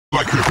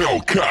like a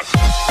Hellcat.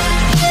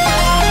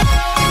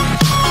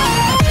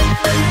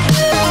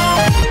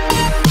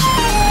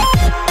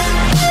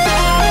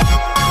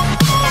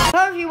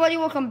 Hello everybody,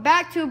 welcome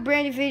back to a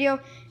brand new video.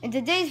 In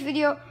today's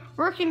video,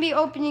 we're going to be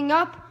opening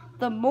up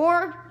the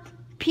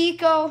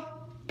morpeko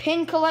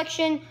pin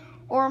collection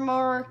or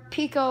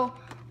morpeko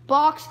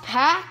box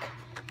pack.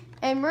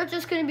 And we're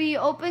just going to be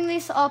opening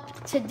this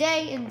up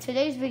today in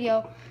today's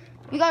video.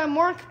 We got a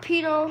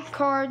morpeko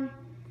card.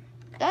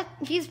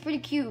 He's pretty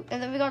cute.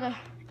 And then we got a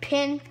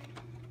pin.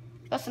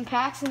 Got some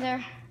packs in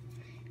there.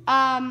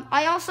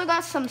 I also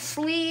got some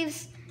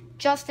sleeves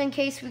just in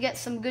case we get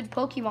some good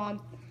Pokemon.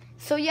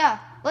 So yeah,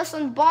 let's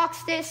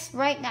unbox this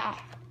right now.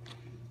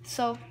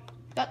 So,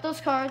 got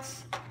those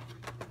cards.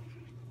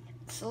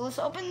 So let's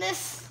open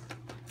this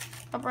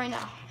up right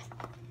now.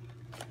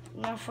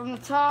 Now from the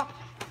top,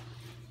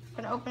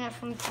 I'm gonna open it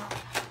from the top.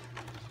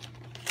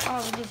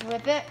 Oh, we just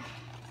rip it.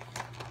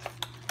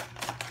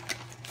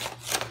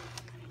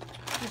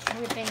 Just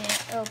ripping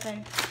it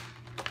open.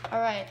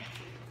 Alright.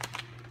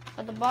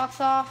 Got the box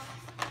off.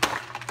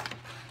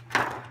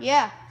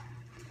 Yeah.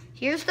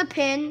 Here's the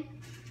pin.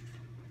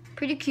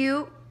 Pretty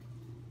cute.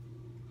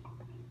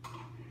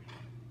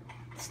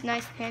 It's a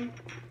nice pin.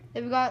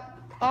 Then we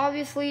got,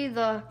 obviously,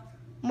 the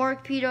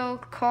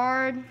morpeko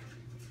card.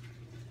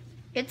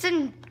 It's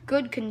in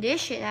good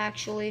condition,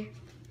 actually.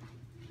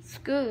 It's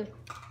good.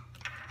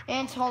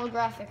 And it's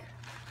holographic.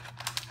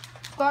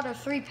 Got our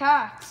 3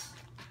 packs.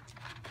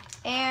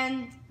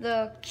 And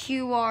the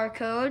QR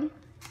code.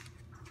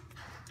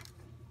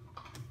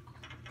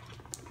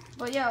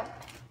 But yeah,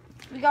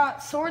 we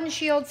got Sword and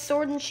Shield,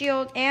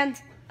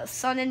 and a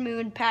Sun and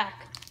Moon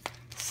pack.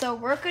 So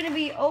we're going to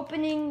be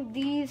opening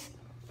these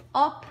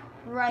up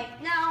right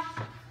now.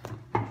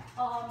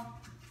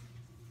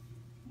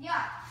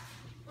 Yeah,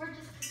 we're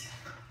just,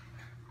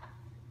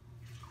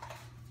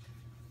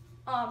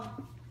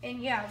 and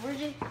yeah,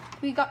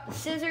 we got the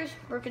scissors.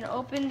 We're going to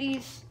open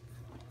these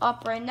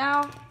up right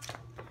now.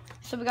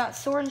 So we got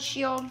Sword and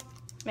Shield.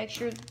 Make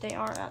sure that they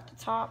aren't at the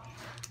top.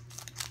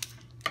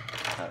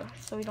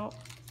 So we don't.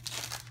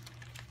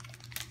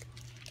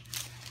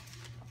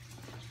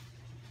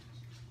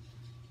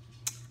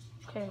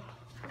 Okay,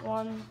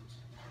 1,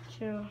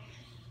 2,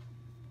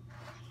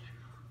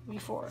 3,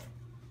 4.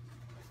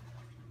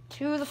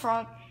 2 to the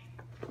front.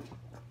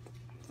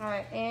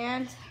 Alright,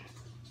 and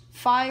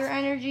Fire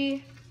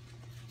Energy,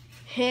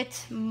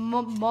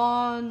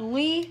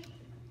 Hitmonlee,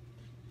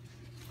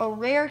 a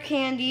Rare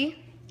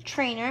Candy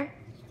Trainer,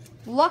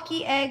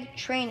 Lucky Egg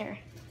Trainer,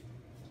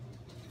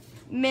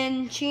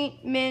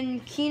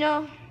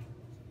 Minkino,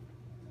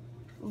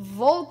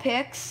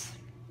 Vulpix,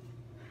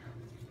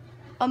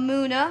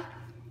 Amuna,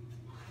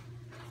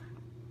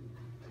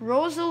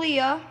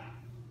 Rosalia,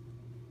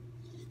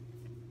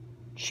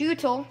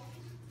 Chewtle,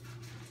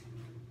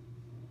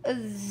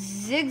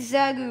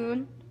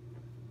 Zigzagoon,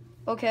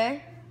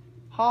 okay,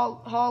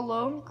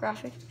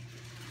 holographic,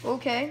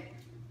 okay,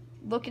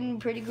 looking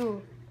pretty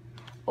good.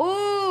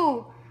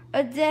 Ooh,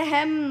 a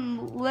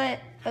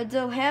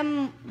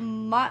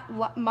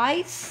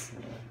Mice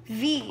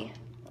V.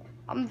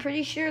 I'm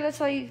pretty sure that's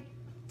how you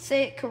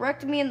say it.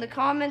 Correct me in the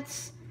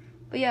comments.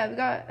 But yeah, we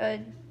got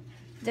the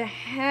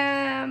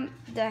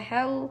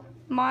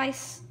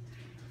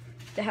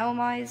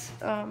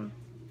Hellmice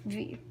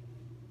V.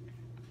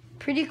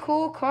 Pretty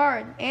cool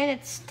card, and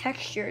it's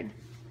textured.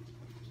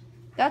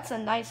 That's a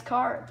nice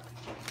card.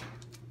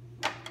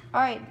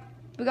 Alright,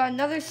 we got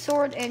another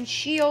Sword and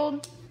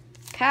Shield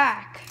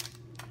pack.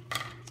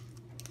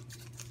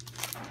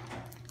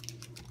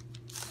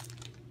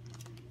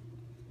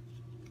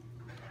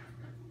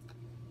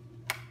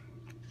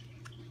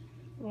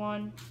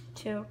 One,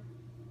 2,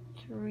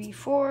 3,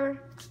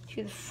 4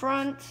 to the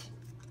front.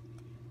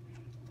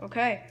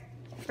 Okay,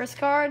 first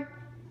card.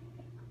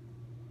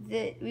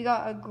 We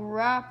got a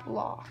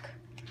Graplock.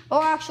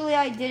 Oh, actually,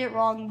 I did it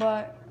wrong,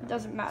 but it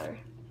doesn't matter.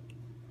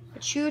 A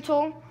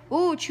Chewtle.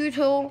 Ooh,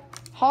 Chewtle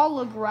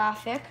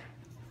holographic.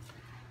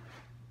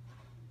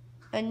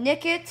 A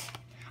Nickit.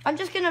 I'm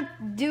just gonna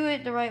do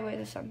it the right way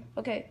this time.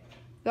 Okay,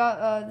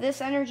 got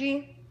this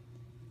energy.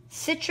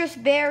 Citrus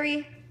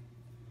Berry.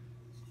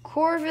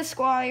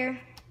 Corvisquire.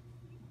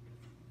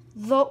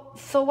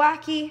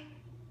 Thwackey.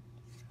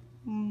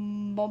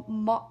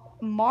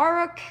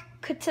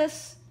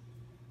 Maracatus.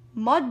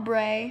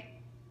 Mudbray.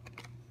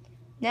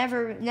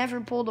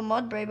 Never pulled a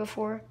Mudbray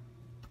before.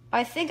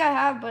 I think I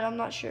have, but I'm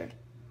not sure.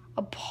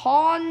 A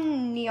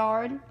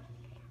Pawniard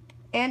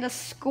and a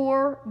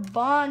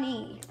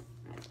Scorbunny.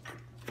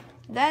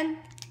 Then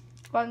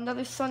got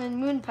another Sun and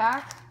Moon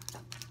pack.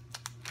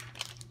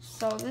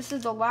 So this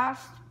is the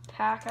last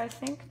pack, I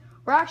think.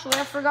 Or actually,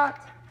 I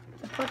forgot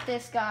to put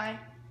this guy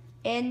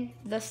in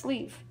the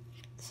sleeve.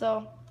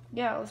 So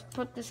yeah, let's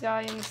put this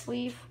guy in the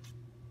sleeve.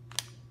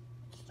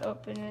 Just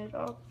open it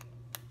up.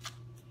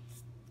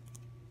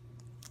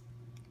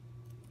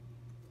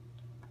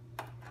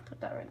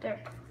 That right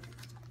there.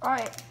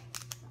 Alright.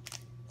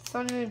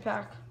 Sun and Moon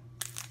pack.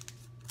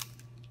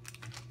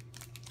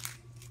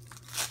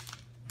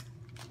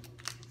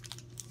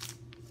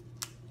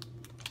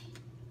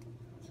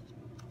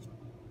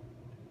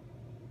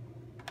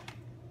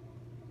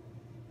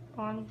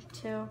 1,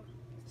 2,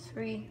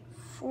 3,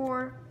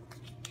 4.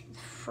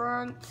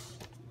 Front.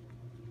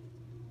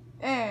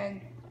 And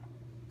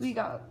we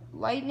got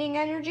Lightning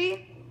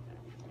Energy,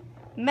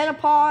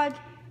 Metapod,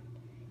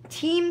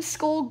 Team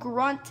Skull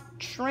Grunt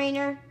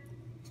Trainer,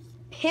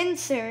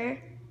 Pinsir,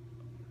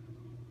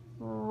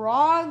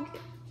 Rog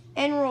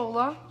and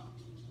Rolla,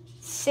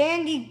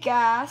 Sandy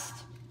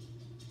Gast,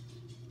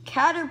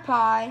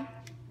 Caterpie,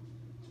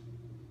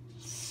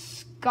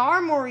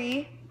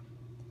 Skarmory,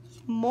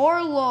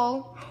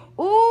 Morlo,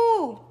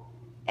 ooh,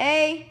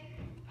 a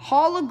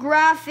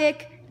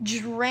holographic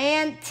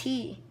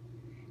Dranty.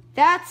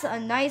 That's a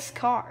nice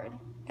card.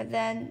 And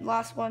then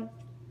last one,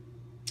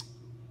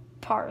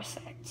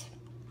 Parasect.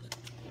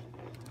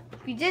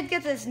 We did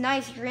get this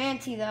nice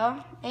Dranty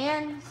though,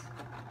 and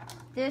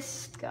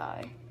this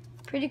guy.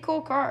 Pretty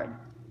cool card.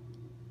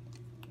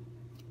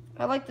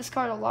 I like this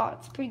card a lot.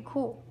 It's pretty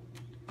cool.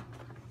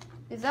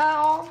 Is that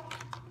all?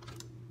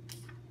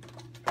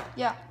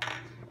 Yeah.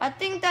 I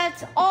think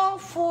that's all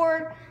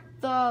for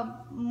the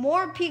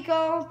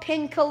Morpeko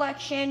pin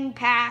collection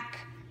pack.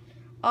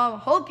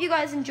 Hope you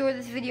guys enjoyed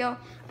this video.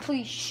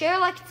 Please share,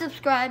 like, and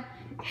subscribe.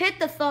 Hit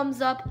the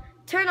thumbs up.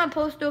 Turn on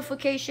post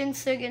notifications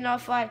so you get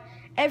notified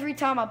every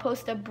time I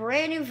post a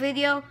brand new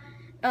video.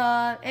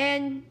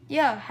 And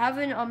yeah, have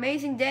an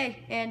amazing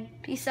day and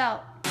peace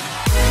out.